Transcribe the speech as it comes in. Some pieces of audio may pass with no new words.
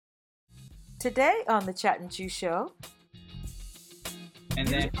Today on the Chat and Chew Show. And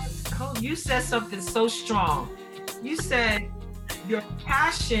then you said something so strong. You said your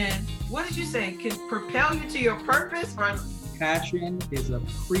passion, what did you say, can propel you to your purpose? Or passion is a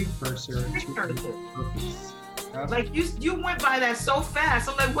precursor to your purpose. Like you went by that so fast.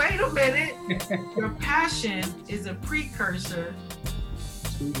 I'm like, wait a minute. Your passion is a precursor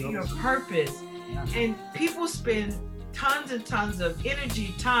to your purpose. Yeah. And people spend tons and tons of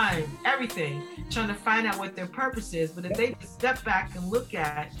energy, time, everything trying to find out what their purpose is. But if they step back and look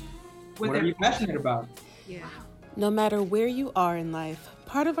at what are you passionate about? Yeah. No matter where you are in life,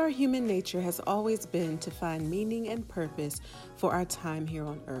 part of our human nature has always been to find meaning and purpose for our time here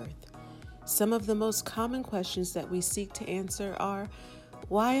on earth. Some of the most common questions that we seek to answer are,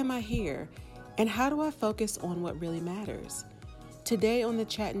 why am I here? And how do I focus on what really matters? Today on the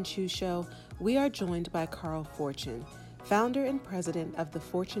Chat and Chew Show, we are joined by Carl Fortune, founder and president of the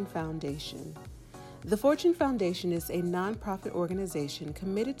Fortune Foundation. The Fortune Foundation is a nonprofit organization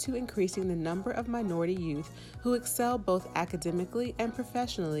committed to increasing the number of minority youth who excel both academically and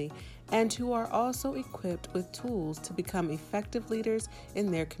professionally, and who are also equipped with tools to become effective leaders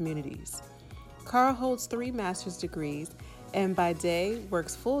in their communities. Carl holds 3 master's degrees and by day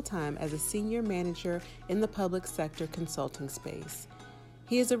works full-time as a senior manager in the public sector consulting space.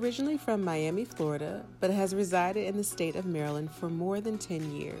 He is originally from Miami, Florida, but has resided in the state of Maryland for more than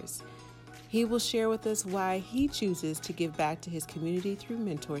 10 years. He will share with us why he chooses to give back to his community through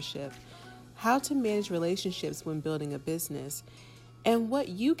mentorship, how to manage relationships when building a business, and what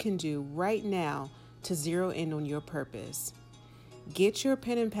you can do right now to zero in on your purpose. Get your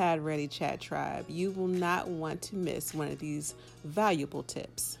pen and pad ready, Chat Tribe. You will not want to miss one of these valuable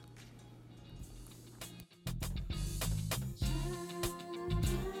tips.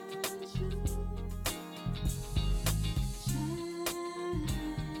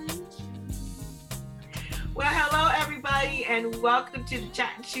 Well, hello, everybody, and welcome to the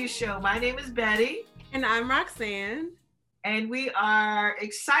Chat and Chew Show. My name is Betty. And I'm Roxanne. And we are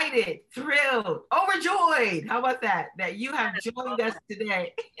excited, thrilled, overjoyed. How about that? That you have joined us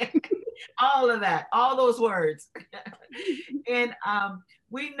today. All of that, all those words. And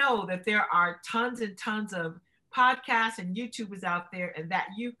we know that there are tons and tons of podcasts and YouTubers out there, and that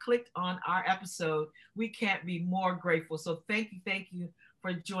you clicked on our episode. We can't be more grateful. So thank you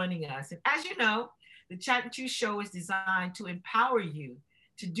for joining us. And as you know, the Chat and Chew Show is designed to empower you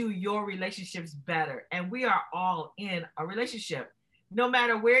to do your relationships better. And we are all in a relationship. No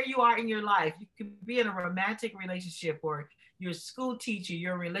matter where you are in your life, you can be in a romantic relationship, or your school teacher,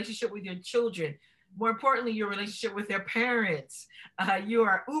 your relationship with your children, more importantly, your relationship with their parents, you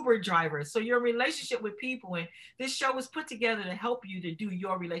are Uber drivers. So your relationship with people, and this show was put together to help you to do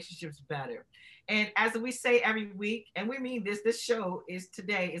your relationships better. And as we say every week, and we mean this show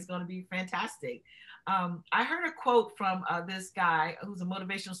today is going to be fantastic. I heard a quote from this guy who's a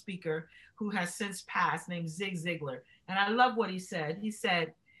motivational speaker who has since passed, named Zig Ziglar. And I love what he said. He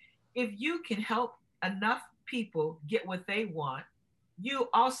said, if you can help enough people get what they want, you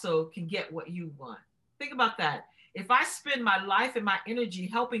also can get what you want. Think about that. If I spend my life and my energy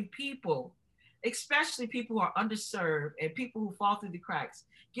helping people, especially people who are underserved and people who fall through the cracks,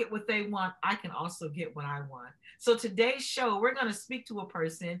 get what they want, I can also get what I want. So today's show, we're going to speak to a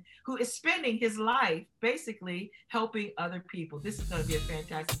person who is spending his life basically helping other people. This is going to be a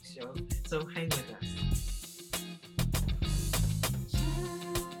fantastic show. So hang with us.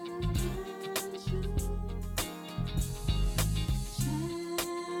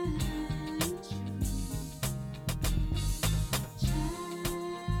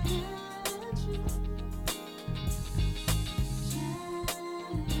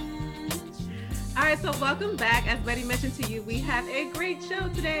 All right, so welcome back. As Betty mentioned to you, we have a great show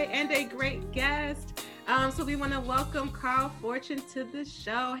today and a great guest. So we want to welcome Carl Fortune to the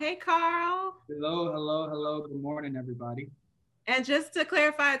show. Hey, Carl. Hello. Good morning, everybody. And just to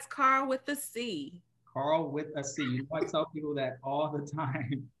clarify, it's Carl with a C. Carl with a C. You know, I tell people that all the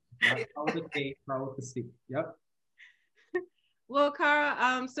time. Carl with a C, Carl with a C. Yep. Well,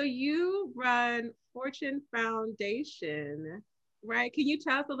 Carl, so you run Fortune Foundation, right? Can you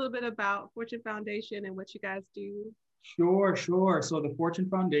tell us a little bit about Fortune Foundation and what you guys do? Sure. So the Fortune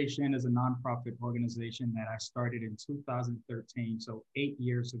Foundation is a nonprofit organization that I started in 2013, so 8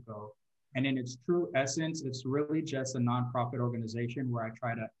 years ago. And in its true essence, it's really just a nonprofit organization where I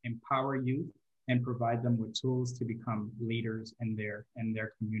try to empower youth and provide them with tools to become leaders in their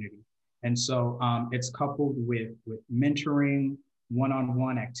community. And so it's coupled with mentoring,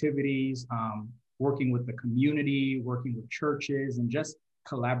 one-on-one activities, working with the community, working with churches, and just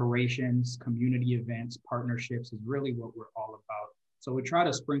collaborations, community events, partnerships is really what we're all about. So we try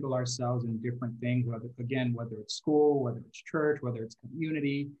to sprinkle ourselves in different things, whether it's school, whether it's church, whether it's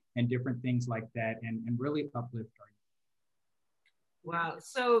community, and different things like that, and really uplift our youth. Wow.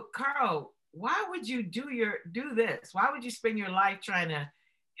 So Carl, why would you do this? Why would you spend your life trying to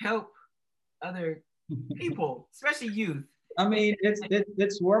help other people, especially youth? I mean,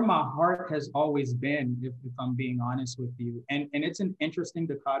 it's where my heart has always been, if I'm being honest with you. And it's an interesting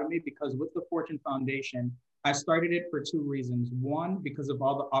dichotomy because with the Fortune Foundation, I started it for two reasons. One, because of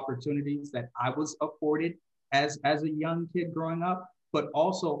all the opportunities that I was afforded as a young kid growing up, but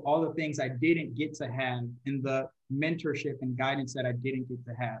also all the things I didn't get to have in the mentorship and guidance that I didn't get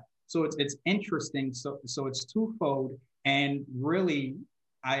to have. So it's interesting. So it's twofold. And really,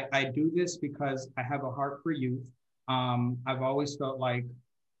 I do this because I have a heart for youth. I've always felt like,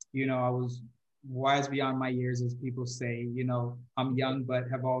 I was wise beyond my years, as people say. I'm young, but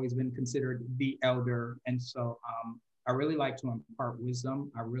have always been considered the elder. And so I really like to impart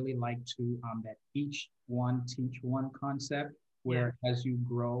wisdom. I really like to that each one teach one concept, where as you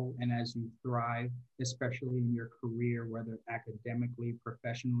grow and as you thrive, especially in your career, whether academically,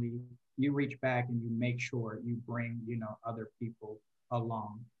 professionally, you reach back and you make sure you bring, other people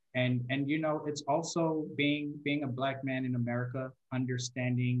along. And it's also being a Black man in America,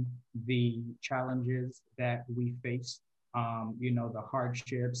 understanding the challenges that we face, the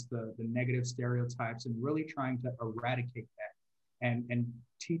hardships, the negative stereotypes, and really trying to eradicate that, and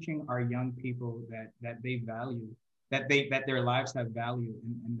teaching our young people that they value, that their lives have value,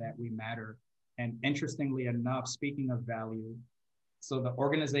 and that we matter. And interestingly enough, speaking of value, so the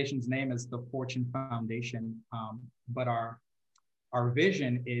organization's name is the Fortune Foundation, but our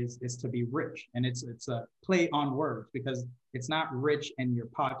vision is to be rich. And it's a play on words, because it's not rich in your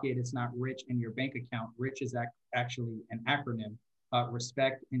pocket, it's not rich in your bank account. Rich is actually an acronym: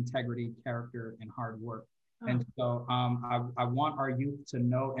 respect, integrity, character, and hard work. And so I want our youth to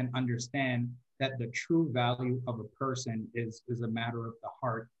know and understand that the true value of a person is a matter of the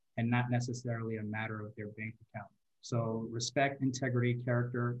heart, and not necessarily a matter of their bank account. So respect, integrity,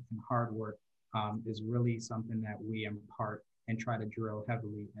 character, and hard work is really something that we impart and try to drill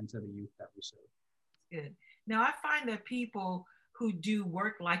heavily into the youth that we serve. Good. Now, I find that people who do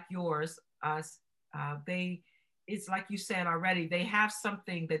work like yours, it's like you said already, they have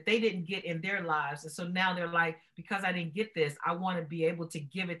something that they didn't get in their lives. And so now they're like, because I didn't get this, I want to be able to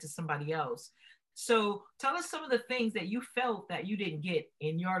give it to somebody else. So tell us some of the things that you felt that you didn't get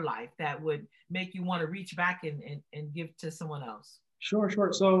in your life that would make you want to reach back and give to someone else. Sure.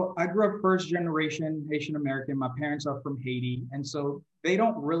 So I grew up first generation Haitian American. My parents are from Haiti. And so they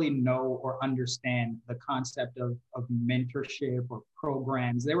don't really know or understand the concept of mentorship or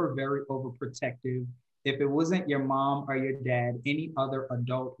programs. They were very overprotective. If it wasn't your mom or your dad, any other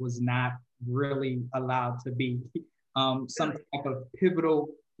adult was not really allowed to be some type of pivotal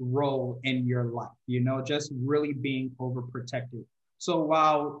role in your life, just really being overprotective. So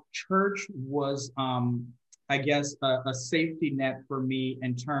while church was, I guess, a safety net for me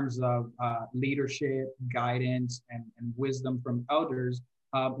in terms of leadership, guidance, and wisdom from elders,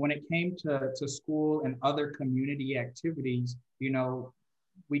 when it came to school and other community activities,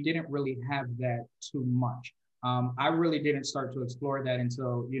 we didn't really have that too much. I really didn't start to explore that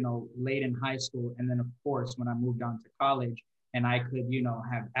until, late in high school. And then, of course, when I moved on to college, and I could,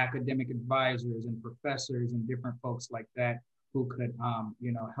 have academic advisors and professors and different folks like that who could,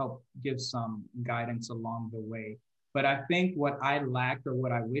 help give some guidance along the way. But I think what I lacked, or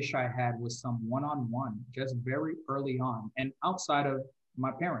what I wish I had, was some one-on-one, just very early on, and outside of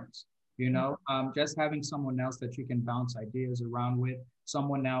my parents, just having someone else that you can bounce ideas around with,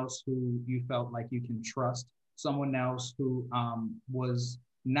 someone else who you felt like you can trust, someone else who was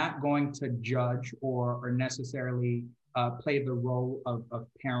not going to judge or necessarily play the role of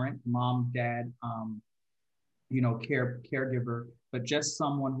parent, mom, dad, caregiver, but just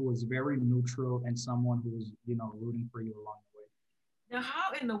someone who was very neutral and someone who was, rooting for you along the way. Now,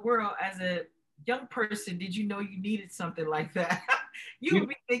 how in the world, as a young person, did you know you needed something like that? You would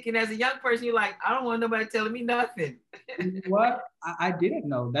be thinking, as a young person, you're like, I don't want nobody telling me nothing. What? I didn't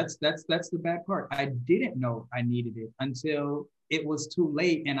know. That's the bad part. I didn't know I needed it until it was too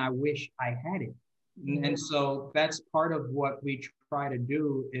late, and I wish I had it. Mm-hmm. And so that's part of what we try to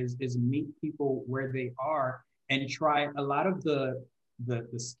do is meet people where they are, and try a lot of the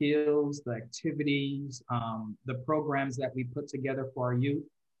skills, the activities, the programs that we put together for our youth.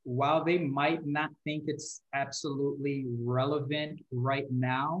 While they might not think it's absolutely relevant right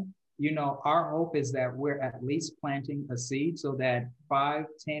now, our hope is that we're at least planting a seed so that 5,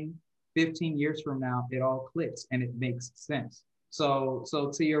 10, 15 years from now, it all clicks and it makes sense. So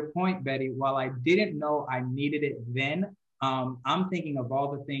to your point, Betty, while I didn't know I needed it then, I'm thinking of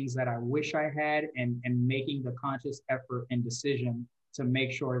all the things that I wish I had and making the conscious effort and decision to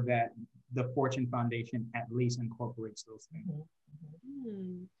make sure that the Fortune Foundation at least incorporates those things.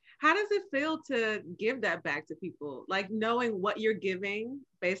 How does it feel to give that back to people? Like knowing what you're giving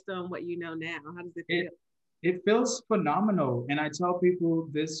based on what you know now. How does it feel? It feels phenomenal. And I tell people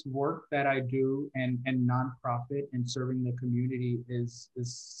this work that I do and nonprofit and serving the community is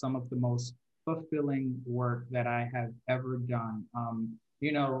some of the most fulfilling work that I have ever done.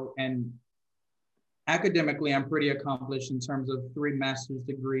 You know, and academically, I'm pretty accomplished in terms of 3 master's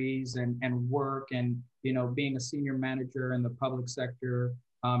degrees and work and, you know, being a senior manager in the public sector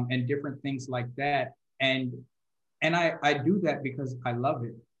and different things like that. And I do that because I love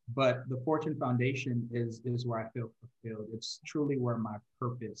it. But the Fortune Foundation is where I feel fulfilled. It's truly where my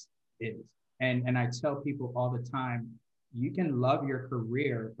purpose is. And I tell people all the time, you can love your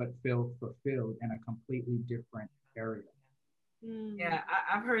career, but feel fulfilled in a completely different area. Yeah,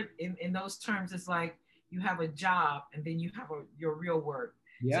 I've heard in those terms, it's like you have a job and then you have your real work.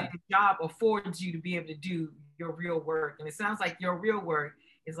 Yeah. So your job affords you to be able to do your real work. And it sounds like your real work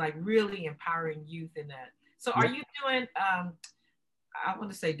is like really empowering youth in that. So are you doing, I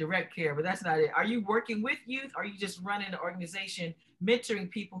want to say direct care, but that's not it. Are you working with youth? Or are you just running an organization, mentoring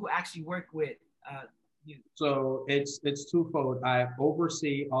people who actually work with youth? So it's twofold. I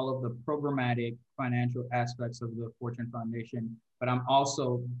oversee all of the programmatic financial aspects of the Fortune Foundation, but I'm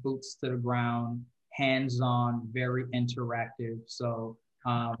also boots to the ground, hands-on, very interactive. So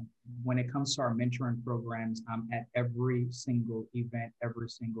when it comes to our mentoring programs, I'm at every single event, every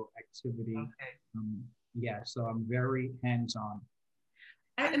single activity. Okay. Yeah, so I'm very hands-on.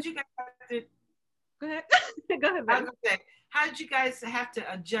 How did you guys have to, Go ahead. Go ahead. I was gonna say, how did you guys have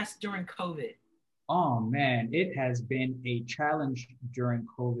to adjust during COVID? Oh man, it has been a challenge during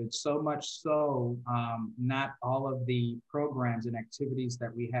COVID, so much so not all of the programs and activities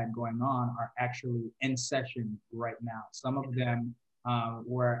that we had going on are actually in session right now. Some of them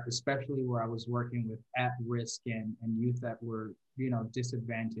were, especially where I was working with at-risk and youth that were, you know,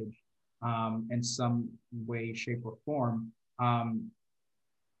 disadvantaged in some way, shape, or form.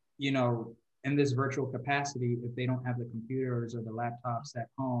 You know, in this virtual capacity, if they don't have the computers or the laptops at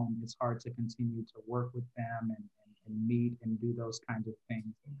home, it's hard to continue to work with them and meet and do those kinds of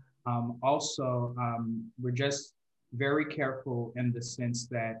things. Also, we're just very careful in the sense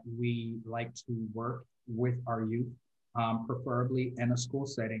that we like to work with our youth, preferably in a school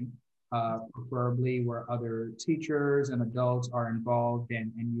setting, preferably where other teachers and adults are involved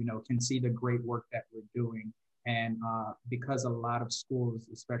and you know, can see the great work that we're doing. And because a lot of schools,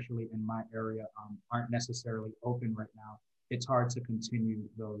 especially in my area, aren't necessarily open right now, it's hard to continue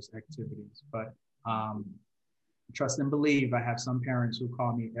those activities. But trust and believe, I have some parents who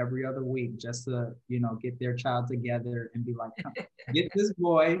call me every other week just to, you know, get their child together and be like, get this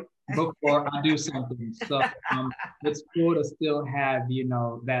boy before I do something. So it's cool to still have, you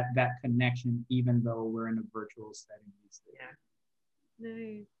know, that connection, even though we're in a virtual setting these days. Yeah.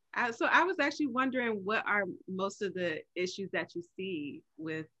 Nice. So I was actually wondering, what are most of the issues that you see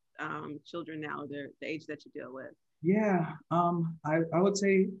with children now, the age that you deal with? Yeah, I would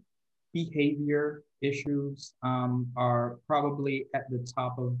say behavior issues are probably at the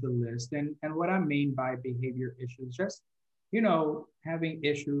top of the list. And what I mean by behavior issues, just, you know, having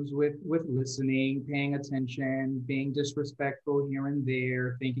issues with listening, paying attention, being disrespectful here and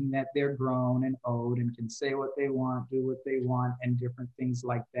there, thinking that they're grown and old and can say what they want, do what they want, and different things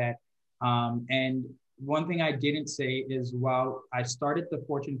like that. And one thing I didn't say is, while I started the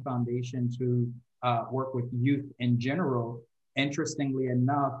Fortune Foundation to work with youth in general, interestingly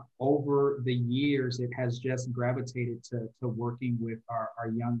enough, over the years, it has just gravitated to working with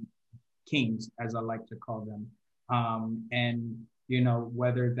our young kings, as I like to call them. And, you know,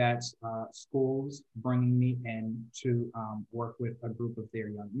 whether that's schools bringing me in to work with a group of their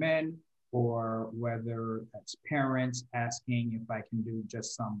young men, or whether that's parents asking if I can do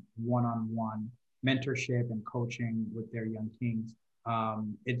just some one-on-one mentorship and coaching with their young kings.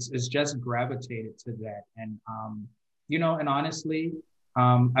 It's just gravitated to that. And, you know, and honestly,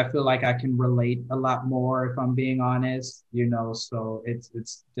 I feel like I can relate a lot more, if I'm being honest, you know, so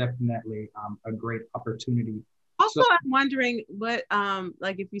it's definitely a great opportunity. Also, I'm wondering what,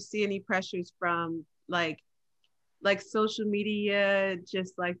 like, if you see any pressures from like social media,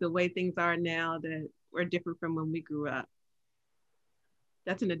 just like the way things are now that were different from when we grew up.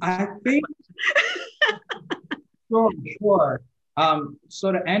 That's an addition. I think, sure.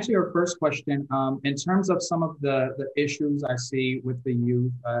 So to answer your first question, in terms of some of the issues I see with the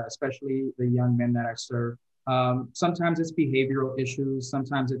youth, especially the young men that I serve, sometimes it's behavioral issues,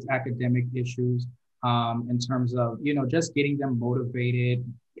 sometimes it's academic issues. in terms of, just getting them motivated,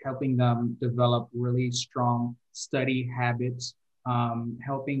 helping them develop really strong study habits,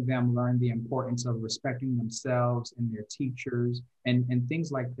 helping them learn the importance of respecting themselves and their teachers and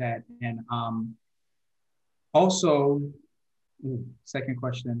things like that. And also, second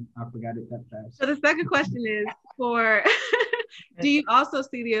question, I forgot it that fast. So the second question is for, do you also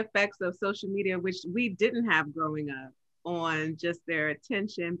see the effects of social media, which we didn't have growing up, on just their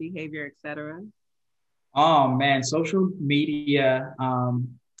attention, behavior, etc.? Oh man, social media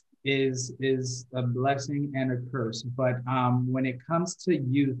is a blessing and a curse. But when it comes to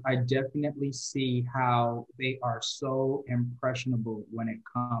youth, I definitely see how they are so impressionable when it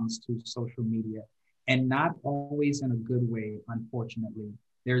comes to social media, and not always in a good way, unfortunately.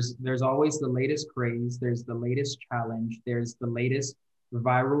 There's always the latest craze, there's the latest challenge, there's the latest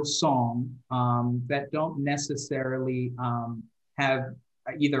viral song that don't necessarily have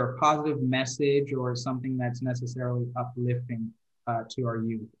either a positive message or something that's necessarily uplifting to our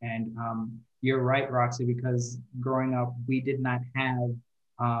youth. And you're right, Roxy, because growing up, we did not have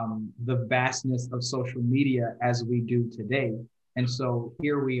the vastness of social media as we do today. And so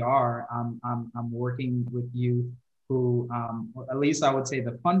here we are. I'm working with youth who, at least I would say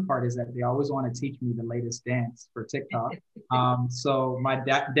the fun part is that they always want to teach me the latest dance for TikTok. So my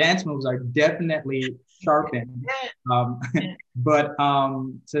dance moves are definitely sharpened. But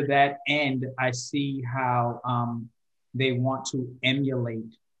to that end, I see how they want to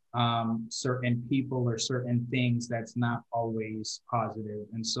emulate certain people or certain things that's not always positive.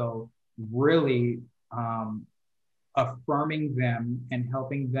 And so really affirming them and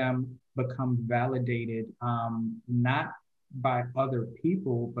helping them become validated, not by other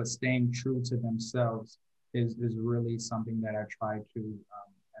people, but staying true to themselves is really something that I try to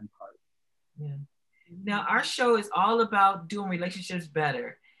impart. Yeah. Now, our show is all about doing relationships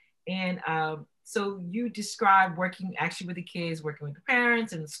better. And so you described working actually with the kids, working with the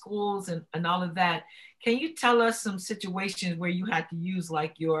parents and the schools and all of that. Can you tell us some situations where you had to use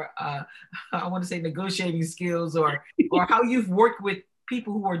like your, I want to say negotiating skills or how you've worked with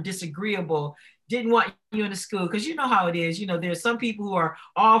people who are disagreeable, didn't want you in the school? Because you know how it is. There's some people who are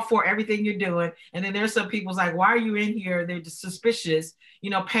all for everything you're doing. And then there's some people's like, why are you in here? They're just suspicious,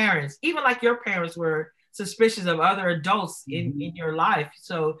 parents, even like your parents were suspicious of other adults in your life.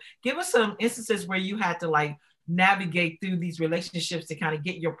 So give us some instances where you had to like navigate through these relationships to kind of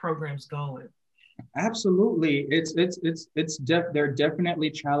get your programs going. Absolutely. There are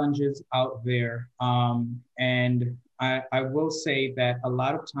definitely challenges out there. And I will say that a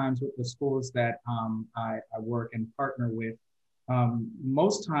lot of times with the schools that I work and partner with,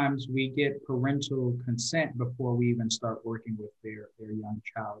 most times we get parental consent before we even start working with their young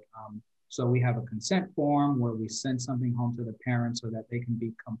child. So we have a consent form where we send something home to the parents so that they can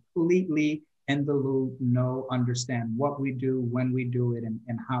be completely in the loop, understand what we do, when we do it,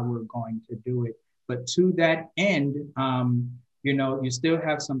 and how we're going to do it. But to that end, you still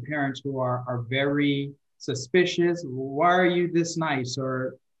have some parents who are very suspicious. Why are you this nice?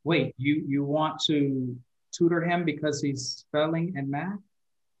 Or wait, you want to tutor him because he's spelling and math?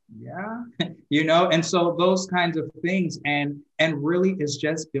 Yeah, and so those kinds of things, and really it's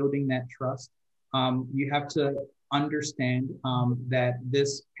just building that trust. You have to understand that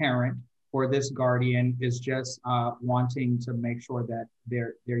this parent or this guardian is just wanting to make sure that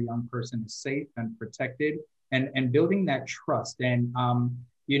their young person is safe and protected, and building that trust, and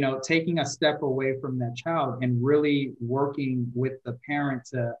taking a step away from that child and really working with the parent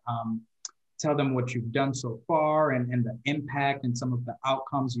to tell them what you've done so far and the impact and some of the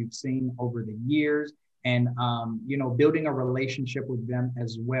outcomes you've seen over the years, and building a relationship with them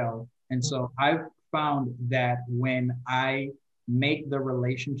as well. And so I've found that when I make the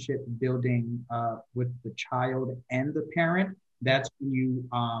relationship building with the child and the parent, that's when you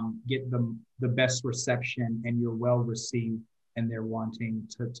get the best reception and you're well received and they're wanting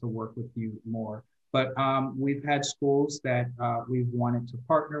to work with you more. But we've had schools that we've wanted to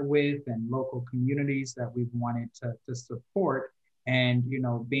partner with and local communities that we've wanted to support. And,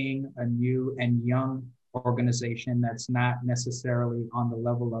 being a new and young organization that's not necessarily on the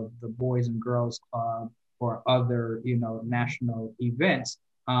level of the Boys and Girls Club or other, national events,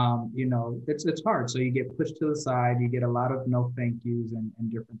 it's hard. So you get pushed to the side, you get a lot of no thank yous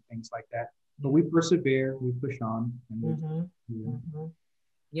and different things like that. But we persevere, we push on. And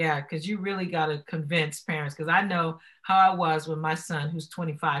Yeah, because you really got to convince parents, because I know how I was with my son, who's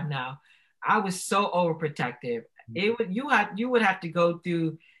 25 now. I was so overprotective. You would have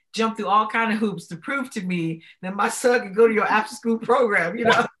to jump through all kind of hoops to prove to me that my son could go to your after school program,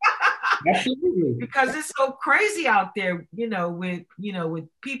 Absolutely. Because it's so crazy out there, with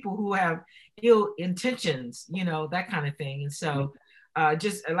people who have ill intentions, that kind of thing. And so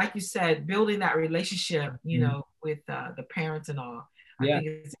just like you said, building that relationship, with the parents and all, I think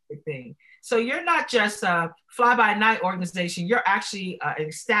it's a good thing. So you're not just a fly-by-night organization, you're actually an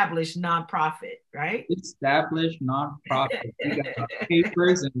established nonprofit, right? Established nonprofit. We got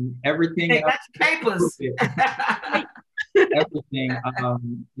papers and everything else. That's papers. Everything.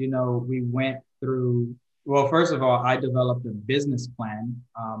 We went through, well, first of all, I developed a business plan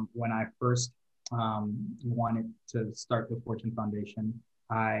when I first wanted to start the Fortune Foundation.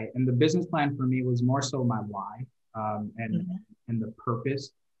 And the business plan for me was more so my why and the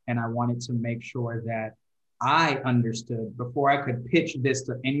purpose. And I wanted to make sure that I understood before I could pitch this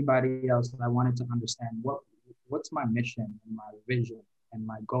to anybody else. I wanted to understand what's my mission and my vision and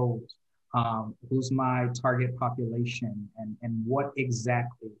my goals. Who's my target population and what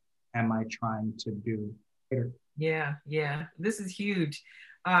exactly am I trying to do? Yeah. This is huge.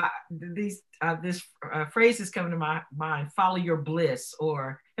 This phrase is coming to my mind, follow your bliss,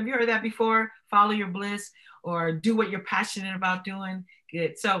 or have you heard that before? Follow your bliss, or do what you're passionate about doing.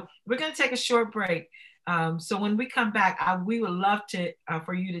 Good. So we're going to take a short break. So when we come back, we would love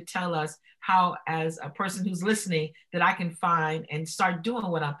for you to tell us how, as a person who's listening, that I can find and start doing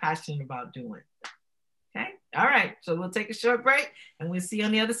what I'm passionate about doing. Okay. All right. So we'll take a short break and we'll see you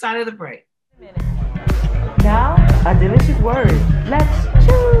on the other side of the break. Now, a delicious word. Let's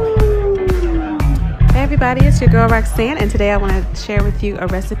chew. Hey everybody, it's your girl Roxanne, and today I want to share with you a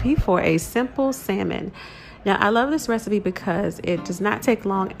recipe for a simple salmon. Now, I love this recipe because it does not take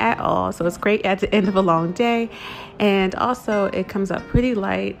long at all, so it's great at the end of a long day, and also it comes up pretty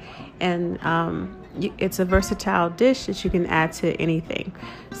light, and it's a versatile dish that you can add to anything.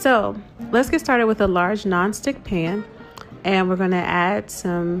 So let's get started with a large nonstick pan, and we're going to add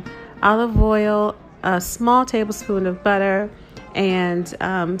some olive oil, a small tablespoon of butter, and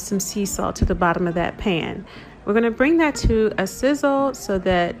some sea salt to the bottom of that pan. We're going to bring that to a sizzle so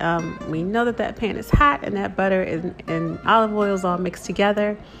that we know that pan is hot and that butter and olive oil is all mixed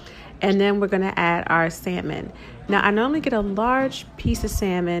together. And then we're going to add our salmon. Now, I normally get a large piece of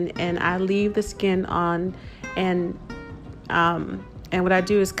salmon and I leave the skin on, and what I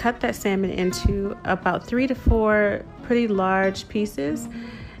do is cut that salmon into about 3 to 4 pretty large pieces.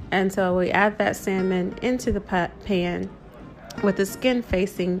 And so we add that salmon into the pan with the skin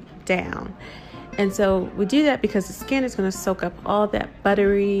facing down. And so we do that because the skin is going to soak up all that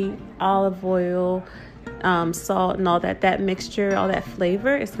buttery olive oil, salt, and all that mixture, all that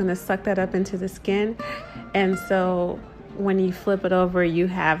flavor. It's going to suck that up into the skin. And so when you flip it over, you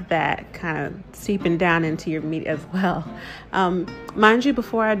have that kind of seeping down into your meat as well. Mind you,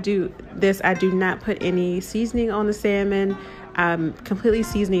 before I do this, I do not put any seasoning on the salmon. I'm completely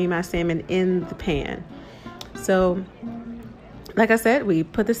seasoning my salmon in the pan. So like I said, we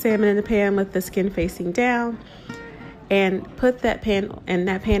put the salmon in the pan with the skin facing down and put that pan, and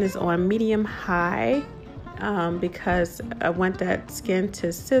that pan is on medium high because I want that skin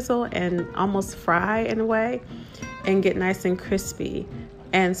to sizzle and almost fry in a way and get nice and crispy.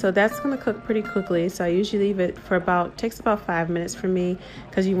 And so that's going to cook pretty quickly. So I usually leave it for takes about 5 minutes for me,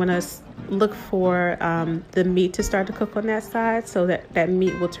 because you want to look for the meat to start to cook on that side, so that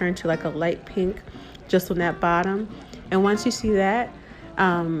meat will turn to like a light pink just on that bottom. And once you see that,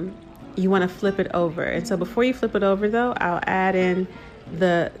 you want to flip it over. And so before you flip it over, though, I'll add in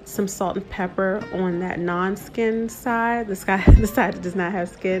some salt and pepper on that non-skin side, the side that does not have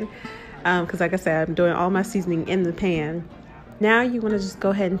skin, because like I said, I'm doing all my seasoning in the pan. Now you want to just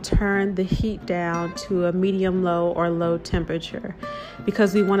go ahead and turn the heat down to a medium low or low temperature,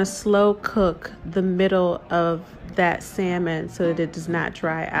 because we want to slow cook the middle of that salmon so that it does not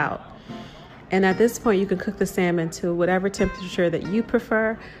dry out. And at this point, you can cook the salmon to whatever temperature that you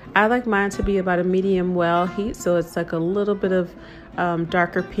prefer. I like mine to be about a medium well heat, so it's like a little bit of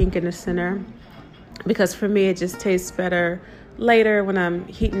darker pink in the center, because for me, it just tastes better later when I'm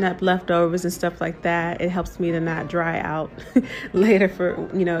heating up leftovers and stuff like that. It helps me to not dry out later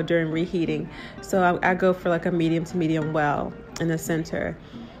during reheating. So I go for like a medium to medium well in the center.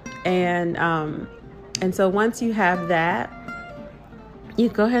 And so once you have that, you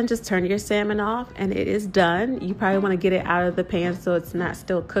go ahead and just turn your salmon off, and it is done. You probably want to get it out of the pan so it's not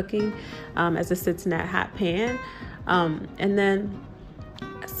still cooking as it sits in that hot pan. And then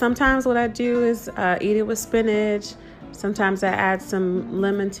sometimes what I do is eat it with spinach. Sometimes I add some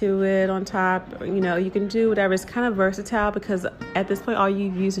lemon to it on top. You can do whatever. It's kind of versatile because at this point, all you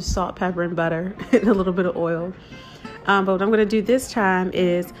use is salt, pepper, and butter and a little bit of oil. But what I'm going to do this time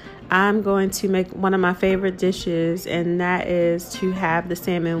is I'm going to make one of my favorite dishes, and that is to have the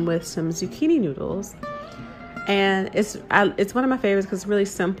salmon with some zucchini noodles. And it's one of my favorites because it's really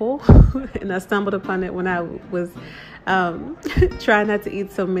simple, and I stumbled upon it when I was trying not to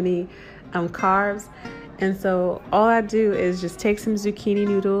eat so many carbs. And so all I do is just take some zucchini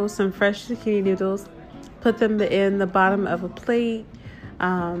noodles, some fresh zucchini noodles, put them in the bottom of a plate,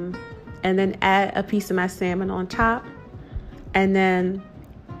 and then add a piece of my salmon on top. And then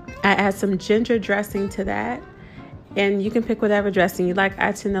I add some ginger dressing to that. And you can pick whatever dressing you like.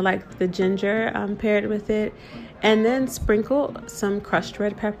 I tend to like the ginger paired with it. And then sprinkle some crushed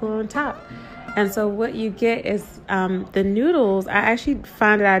red pepper on top. And so what you get is the noodles. I actually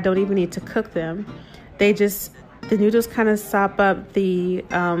find that I don't even need to cook them. The noodles kind of sop up the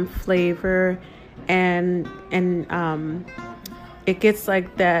flavor, and it gets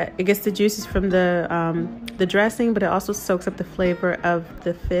like that. It gets the juices from the dressing, but it also soaks up the flavor of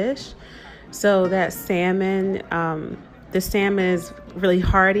the fish. So that salmon, the salmon is really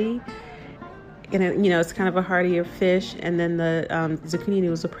hearty, and it's kind of a heartier fish. And then the zucchini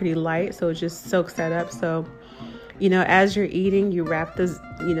noodles are pretty light, so it just soaks that up. So, as you're eating, you wrap the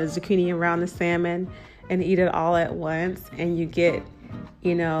zucchini around the salmon and eat it all at once, and you get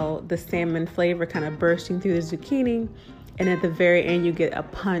the salmon flavor kind of bursting through the zucchini, and at the very end you get a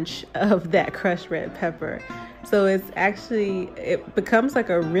punch of that crushed red pepper. So it becomes like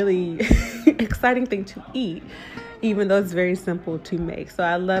a really exciting thing to eat, even though it's very simple to make. So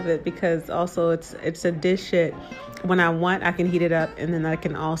I love it because also it's a dish that when I want, I can heat it up, and then I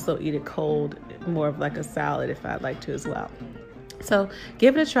can also eat it cold, more of like a salad if I'd like to as well. So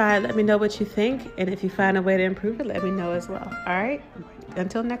give it a try. Let me know what you think. And if you find a way to improve it, let me know as well. All right.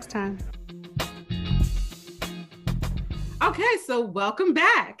 Until next time. Okay, so welcome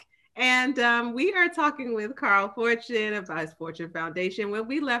back. And we are talking with Carl Fortune about his Fortune Foundation. When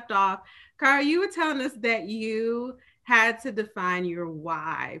we left off, Carl, you were telling us that you had to define your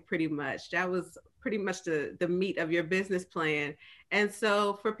why pretty much. That was pretty much the meat of your business plan. And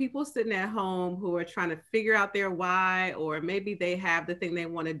so for people sitting at home who are trying to figure out their why, or maybe they have the thing they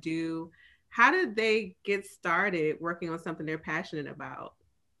want to do, how did they get started working on something they're passionate about?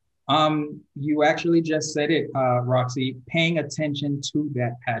 You actually just said it, Roxy, paying attention to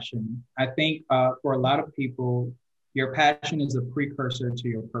that passion. I think for a lot of people, your passion is a precursor to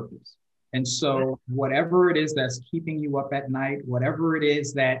your purpose. And so whatever it is that's keeping you up at night, whatever it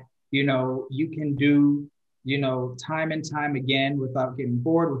is that, you can do, time and time again without getting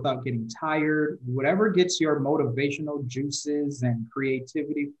bored, without getting tired, whatever gets your motivational juices and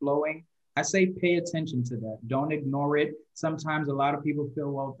creativity flowing, I say pay attention to that. Don't ignore it. Sometimes a lot of people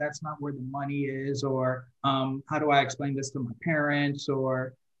feel, well, that's not where the money is, or how do I explain this to my parents,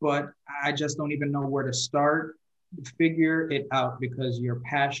 but I just don't even know where to start. Figure it out, because your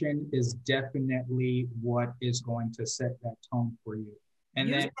passion is definitely what is going to set that tone for you.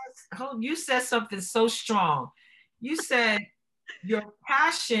 And you said something so strong. You said your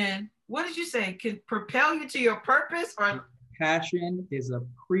passion, what did you say, can propel you to your purpose? Or passion is a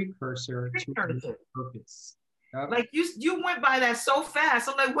precursor to your purpose. Like you went by that so fast.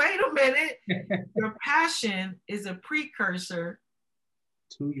 I'm like, wait a minute. Your passion is a precursor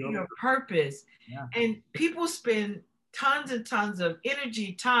to your purpose. Yeah. And people spend tons and tons of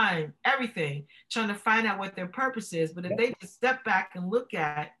energy, time, everything trying to find out what their purpose is. But if they just step back and look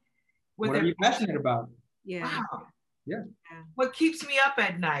at what are you passionate about? Yeah. Wow. Yeah. What keeps me up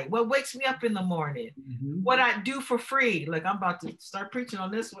at night? What wakes me up in the morning? Mm-hmm. What I do for free? Like, I'm about to start preaching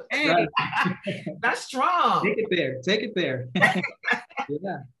on this one. Hey, that's strong. Take it there.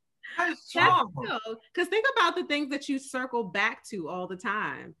 Yeah. That's strong. Because think about the things that you circle back to all the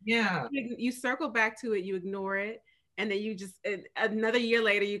time. Yeah. You circle back to it, you ignore it, and then you just another year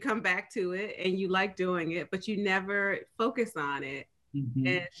later you come back to it and you like doing it, but you never focus on it. Mm-hmm.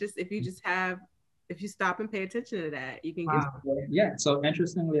 And it's just if you stop and pay attention to that, you can get. Yeah. So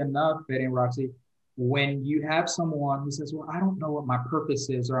interestingly enough, Betty and Roxy, when you have someone who says, well, I don't know what my purpose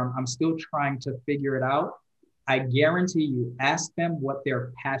is, or I'm still trying to figure it out, I guarantee you, ask them what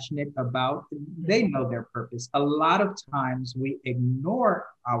they're passionate about. They know their purpose. A lot of times we ignore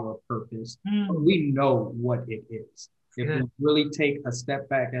our purpose, but we know what it is. If we really take a step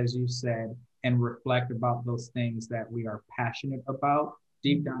back, as you said, and reflect about those things that we are passionate about,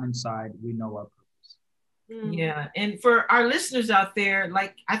 deep down inside, we know our purpose. Yeah. And for our listeners out there,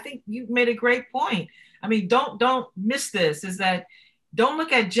 like, I think you made a great point. I mean, don't miss this, is that don't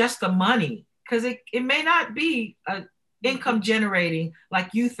look at just the money, because it may not be a income generating like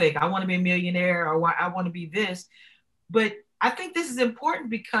you think. I want to be a millionaire, or I want to be this. But I think this is important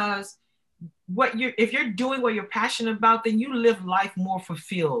because if you're doing what you're passionate about, then you live life more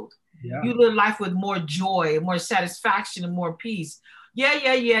fulfilled. Yeah. You live life with more joy, more satisfaction, and more peace.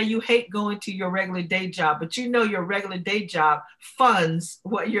 Yeah. You hate going to your regular day job, but you know your regular day job can fund,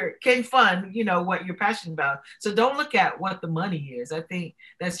 what you're passionate about. So don't look at what the money is. I think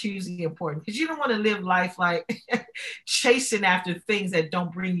that's hugely important, because you don't want to live life like chasing after things that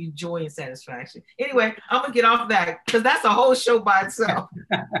don't bring you joy and satisfaction. Anyway, I'm gonna get off that, because that's a whole show by itself.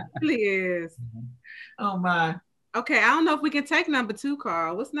 It really is. Oh my. Okay, I don't know if we can take number 2,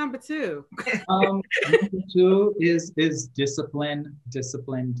 Carl. What's number 2? Number 2 is discipline.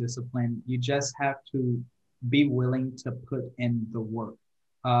 You just have to be willing to put in the work.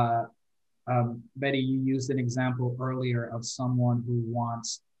 Betty, you used an example earlier of someone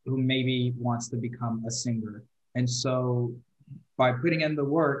who maybe wants to become a singer. And so by putting in the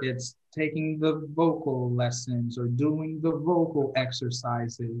work, it's taking the vocal lessons or doing the vocal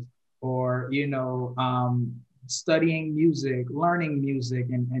exercises, or, studying music, learning music,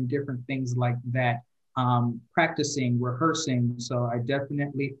 and different things like that, practicing, rehearsing. So I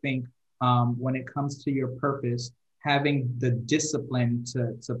definitely think when it comes to your purpose, having the discipline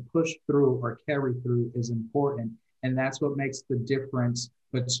to push through or carry through is important. And that's what makes the difference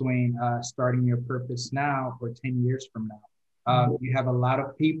between starting your purpose now or 10 years from now. You have a lot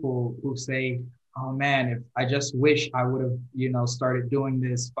of people who say, oh man, if I just wish I would have, started doing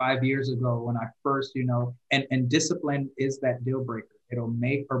this 5 years ago when I first, and discipline is that deal breaker. It'll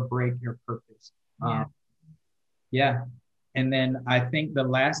make or break your purpose. Yeah. And then I think the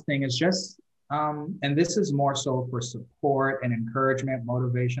last thing is just, and this is more so for support and encouragement,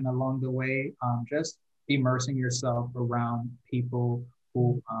 motivation along the way, just immersing yourself around people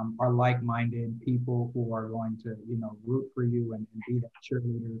who are like-minded, people who are going to, root for you and be that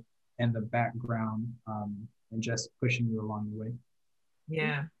cheerleader in the background, and just pushing you along the way.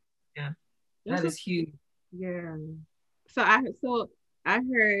 Yeah. That is huge. Yeah. So I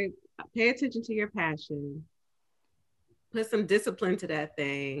heard, pay attention to your passion. Put some discipline to that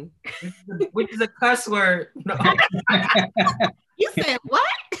thing. Which is a cuss word. No. You said what?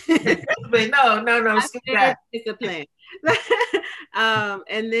 No. Skip that. Discipline.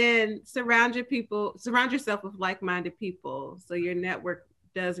 And then surround yourself with like-minded people. So your network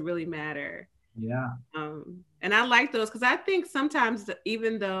does really matter. Yeah. And I like those, because I think sometimes,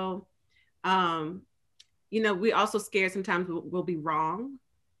 even though, we also scared sometimes we'll be wrong.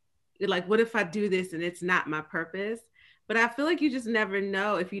 You're like, what if I do this and it's not my purpose? But I feel like you just never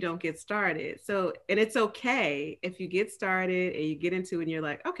know if you don't get started. So, and it's okay if you get started and you get into it and you're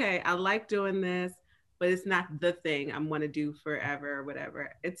like, okay, I like doing this, but it's not the thing I'm going to do forever or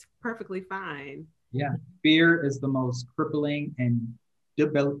whatever. It's perfectly fine. Yeah. Fear is the most crippling and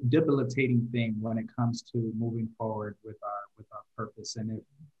debilitating thing when it comes to moving forward with our purpose. And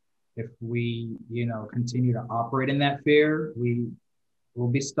if we, continue to operate in that fear, we will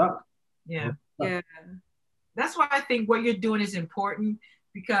be stuck. Yeah. Yeah. That's why I think what you're doing is important,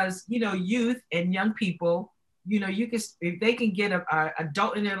 because, youth and young people, if they can get an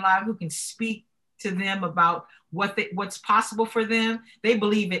adult in their life who can speak to them about what's possible for them, they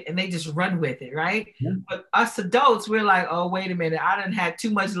believe it and they just run with it, right? Yeah. But us adults, we're like, oh, wait a minute, I done had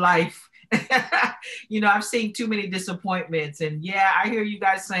too much life. I've seen too many disappointments. And yeah, I hear you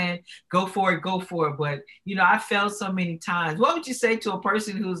guys saying, go for it. But, I failed so many times. What would you say to a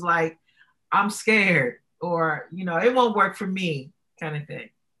person who's like, I'm scared, or, it won't work for me, kind of thing?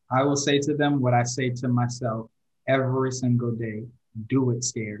 I will say to them what I say to myself every single day: do it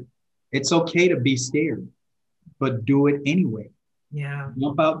scared. It's okay to be scared, but do it anyway. Yeah.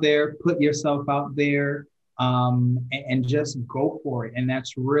 Jump out there, put yourself out there, and just go for it. And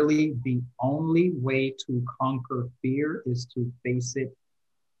that's really the only way to conquer fear, is to face it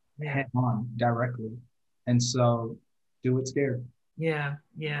head on directly. And so do it scared. Yeah.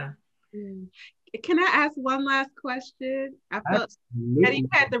 Can I ask one last question? I felt that you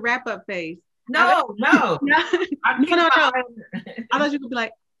had the wrap-up face. No. No. I thought you would be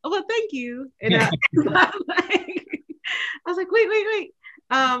like, oh, well, thank you. And I was like, wait.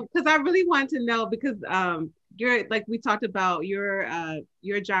 Because I really want to know, because you're, like we talked about, your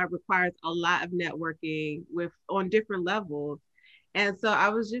job requires a lot of networking on different levels. And so I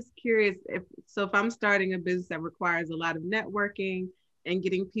was just curious, if I'm starting a business that requires a lot of networking and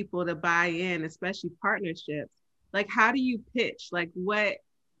getting people to buy in, especially partnerships, like, how do you pitch? Like, what,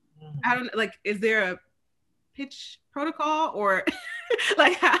 I don't know, like, is there pitch protocol, or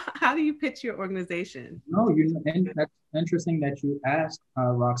like how do you pitch your organization? No, and that's interesting that you asked,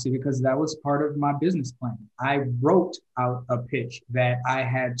 Roxy, because that was part of my business plan. I wrote out a pitch that I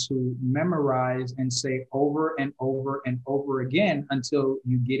had to memorize and say over and over and over again until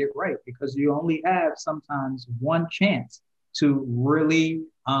you get it right, because you only have sometimes one chance to really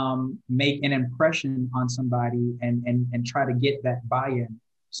make an impression on somebody and try to get that buy-in.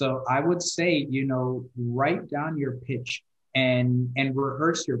 So I would say, write down your pitch and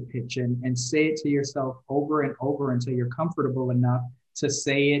rehearse your pitch and say it to yourself over and over until you're comfortable enough to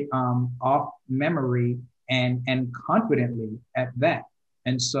say it off memory and confidently at that.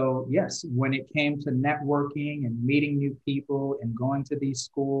 And so, yes, when it came to networking and meeting new people and going to these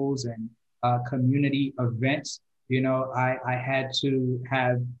schools and community events, I had to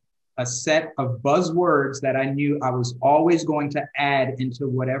have a set of buzzwords that I knew I was always going to add into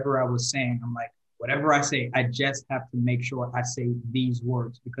whatever I was saying. I'm like, whatever I say, I just have to make sure I say these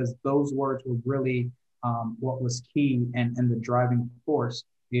words, because those words were really what was key and the driving force,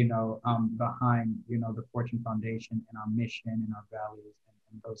 behind, the Fortune Foundation and our mission and our values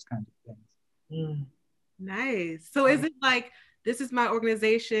and those kinds of things. Nice. So is it like, this is my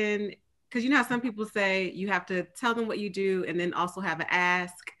organization? Because how some people say you have to tell them what you do and then also have an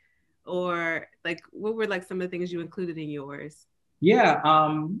ask, or like, what were like some of the things you included in yours? Yeah.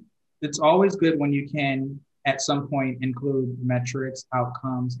 It's always good when you can, at some point, include metrics,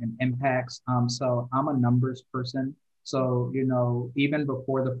 outcomes, and impacts. So I'm a numbers person. So, even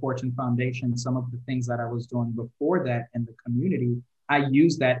before the Fortune Foundation, some of the things that I was doing before that in the community, I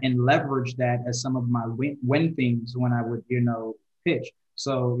used that and leveraged that as some of my win things when I would, pitch.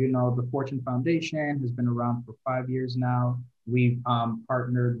 So, the Fortune Foundation has been around for 5 years now. We've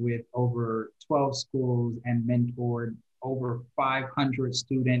partnered with over 12 schools and mentored over 500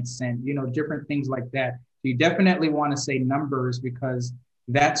 students and, different things like that. You definitely want to say numbers, because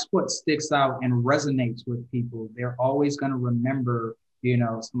that's what sticks out and resonates with people. They're always going to remember,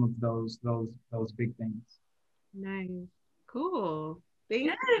 some of those big things. Nice. Cool.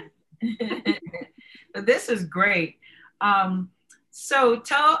 Thank you. This is great. So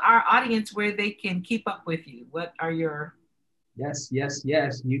tell our audience where they can keep up with you. What are your... Yes.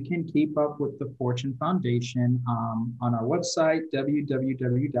 You can keep up with the Fortune Foundation on our website,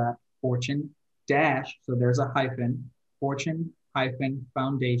 www.fortune- so there's a hyphen,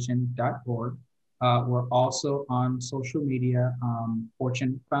 fortune-foundation.org. We're also on social media,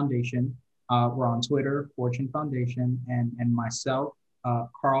 Fortune Foundation. We're on Twitter, Fortune Foundation, and myself,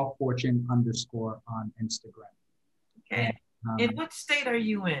 Carl Fortune _ on Instagram. Okay. And what state are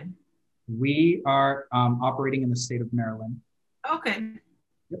you in? We are operating in the state of Maryland. Okay.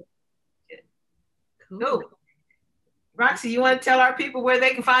 Yep. Cool. Roxy, you want to tell our people where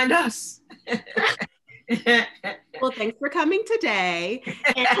they can find us? Well, thanks for coming today.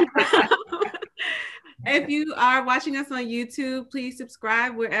 If you are watching us on YouTube, please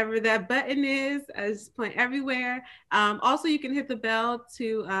subscribe wherever that button is. It's point everywhere. Also, you can hit the bell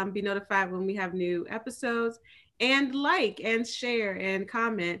to be notified when we have new episodes, and like and share and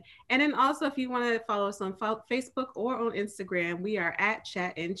comment. And then also, if you want to follow us on Facebook or on Instagram, we are at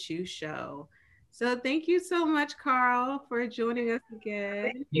Chat and Chew Show. So thank you so much, Carl, for joining us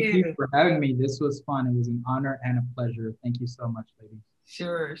again. Thank you for having me. This was fun. It was an honor and a pleasure. Thank you so much, ladies.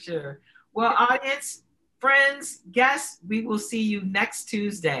 Sure. Well, audience, friends, guests, we will see you next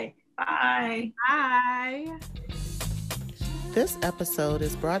Tuesday. Bye. Bye. This episode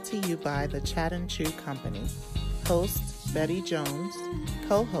is brought to you by the Chat and Chew Company. Host, Betty Jones.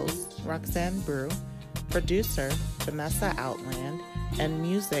 Co-host, Roxanne Brew. Producer, Vanessa Outland. And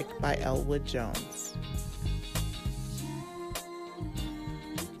music by Elwood Jones.